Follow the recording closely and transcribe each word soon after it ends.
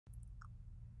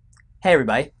Hey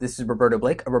everybody, this is Roberto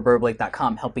Blake of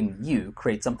robertoblake.com, helping you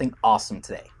create something awesome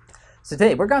today. So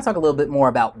today we're going to talk a little bit more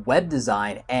about web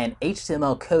design and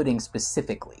HTML coding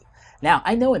specifically. Now,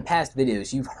 I know in past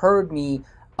videos you've heard me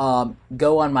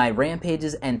go on my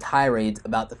rampages and tirades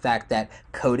about the fact that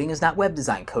coding is not web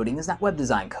design, coding is not web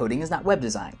design, coding is not web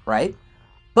design, right?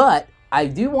 But I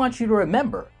do want you to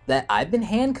remember that I've been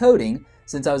hand coding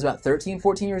since I was about 13,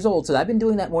 14 years old, so I've been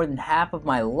doing that more than half of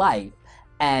my life.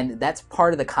 And that's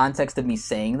part of the context of me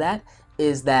saying that,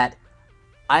 is that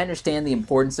I understand the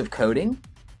importance of coding,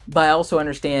 but I also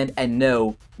understand and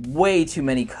know way too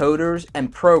many coders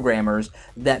and programmers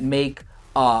that make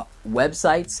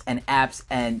websites and apps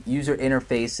and user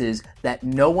interfaces that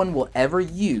no one will ever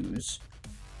use.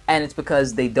 And it's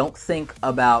because they don't think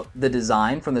about the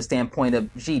design from the standpoint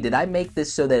of, gee, did I make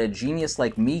this so that a genius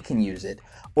like me can use it?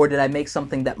 Or did I make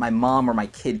something that my mom or my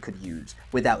kid could use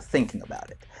without thinking about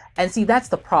it? And see, that's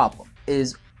the problem,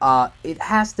 is it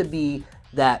has to be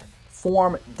that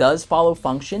form does follow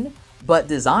function, but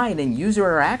design and user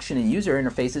interaction and user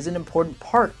interface is an important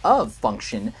part of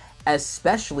function,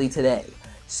 especially today.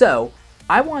 So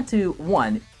I want to,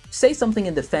 one, say something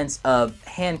in defense of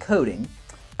hand coding,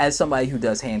 as somebody who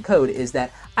does hand code, is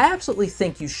that I absolutely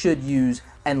think you should use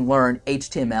and learn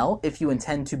HTML if you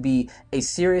intend to be a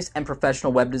serious and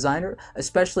professional web designer,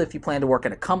 especially if you plan to work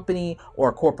at a company or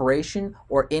a corporation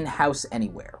or in-house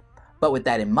anywhere. But with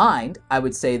that in mind, I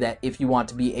would say that if you want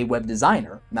to be a web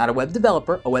designer, not a web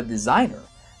developer, a web designer,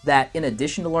 that in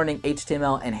addition to learning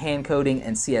HTML and hand coding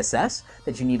and CSS,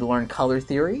 that you need to learn color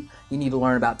theory, you need to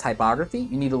learn about typography,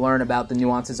 you need to learn about the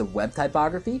nuances of web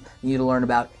typography, you need to learn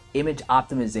about image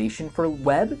optimization for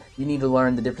web, you need to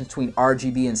learn the difference between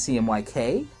RGB and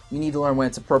CMYK, you need to learn when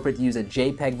it's appropriate to use a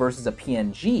JPEG versus a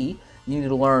PNG, you need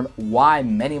to learn why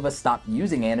many of us stopped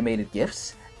using animated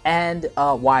GIFs, and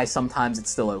why sometimes it's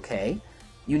still okay.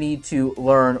 You need to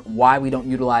learn why we don't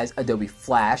utilize Adobe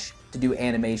Flash to do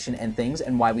animation and things,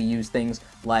 and why we use things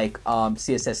like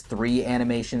CSS3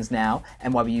 animations now,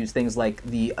 and why we use things like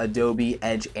the Adobe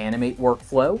Edge Animate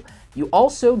workflow. You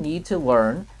also need to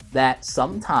learn that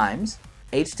sometimes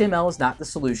HTML is not the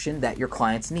solution that your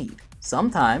clients need.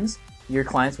 Sometimes your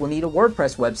clients will need a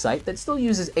WordPress website that still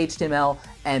uses HTML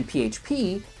and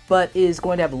PHP, but is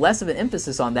going to have less of an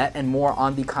emphasis on that and more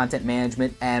on the content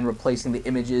management and replacing the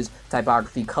images,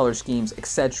 typography, color schemes,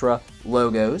 etc.,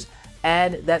 logos.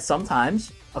 And that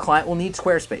sometimes a client will need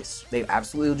Squarespace. They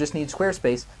absolutely just need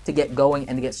Squarespace to get going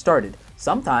and to get started.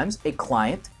 Sometimes a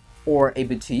client or a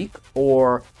boutique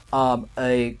or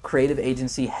a creative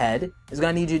agency head is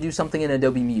going to need you to do something in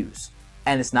Adobe Muse.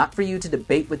 And it's not for you to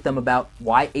debate with them about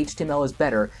why HTML is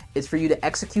better. It's for you to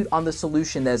execute on the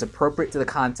solution that is appropriate to the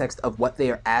context of what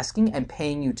they are asking and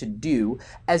paying you to do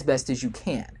as best as you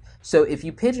can. So if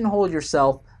you pigeonhole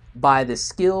yourself by the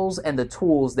skills and the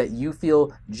tools that you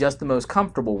feel just the most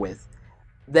comfortable with,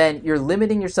 then you're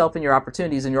limiting yourself and your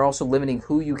opportunities, and you're also limiting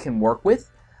who you can work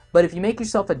with. But if you make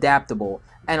yourself adaptable,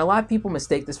 and a lot of people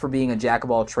mistake this for being a jack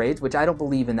of all trades, which I don't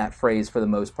believe in that phrase for the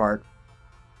most part.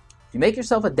 If you make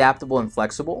yourself adaptable and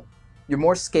flexible, you're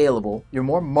more scalable, you're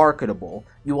more marketable,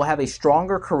 you will have a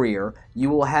stronger career, you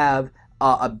will have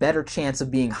a better chance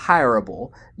of being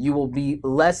hireable, you will be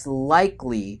less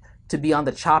likely to be on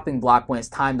the chopping block when it's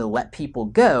time to let people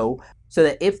go, so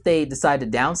that if they decide to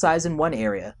downsize in one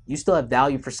area, you still have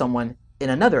value for someone in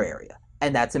another area.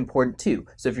 And that's important too.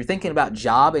 So if you're thinking about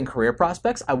job and career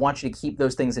prospects, I want you to keep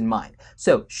those things in mind.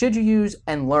 So should you use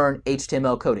and learn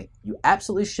HTML coding? You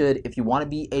absolutely should if you want to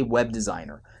be a web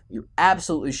designer. You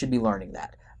absolutely should be learning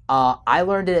that. I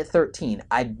learned it at 13.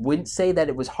 I wouldn't say that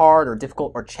it was hard or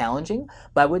difficult or challenging,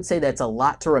 but I would say that it's a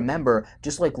lot to remember,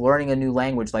 just like learning a new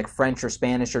language like French or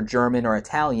Spanish or German or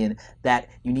Italian, that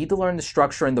you need to learn the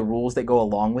structure and the rules that go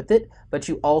along with it, but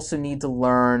you also need to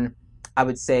learn, I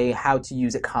would say, how to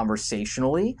use it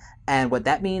conversationally. And what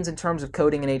that means in terms of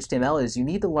coding in HTML is you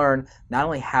need to learn not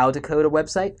only how to code a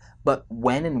website, but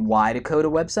when and why to code a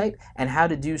website, and how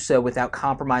to do so without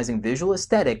compromising visual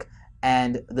aesthetic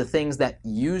and the things that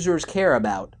users care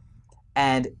about,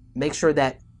 and make sure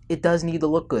that it does need to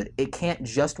look good. It can't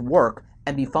just work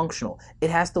and be functional.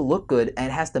 It has to look good, and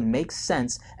it has to make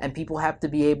sense, and people have to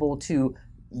be able to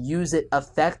use it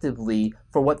effectively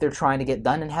for what they're trying to get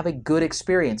done and have a good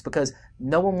experience, because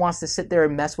no one wants to sit there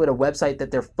and mess with a website that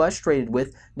they're frustrated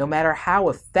with, no matter how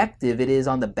effective it is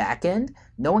on the back end.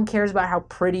 No one cares about how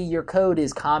pretty your code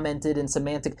is commented and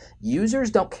semantic. Users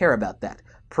don't care about that.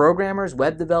 Programmers,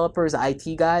 web developers,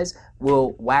 IT guys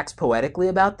will wax poetically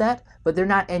about that, but they're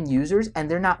not end users and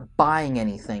they're not buying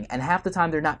anything. And half the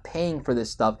time they're not paying for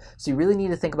this stuff. So you really need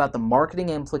to think about the marketing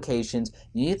implications.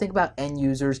 You need to think about end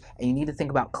users, and you need to think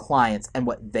about clients and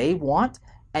what they want,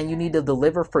 and you need to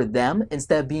deliver for them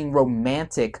instead of being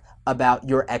romantic about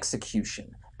your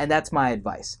execution. And that's my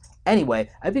advice. Anyway,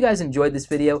 I hope you guys enjoyed this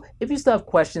video. If you still have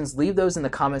questions, leave those in the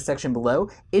comment section below.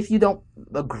 If you don't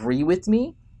agree with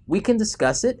me, we can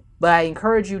discuss it, but I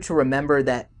encourage you to remember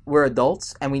that we're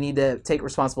adults and we need to take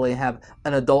responsibility and have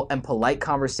an adult and polite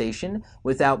conversation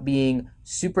without being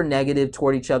super negative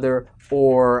toward each other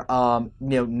or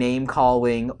name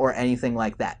calling or anything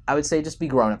like that. I would say just be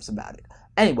grown-ups about it.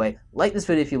 Anyway, like this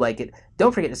video if you like it.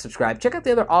 Don't forget to subscribe. Check out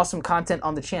the other awesome content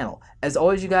on the channel. As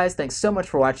always, you guys, thanks so much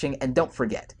for watching, and don't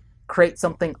forget, create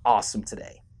something awesome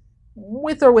today,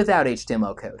 with or without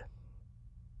HTML code.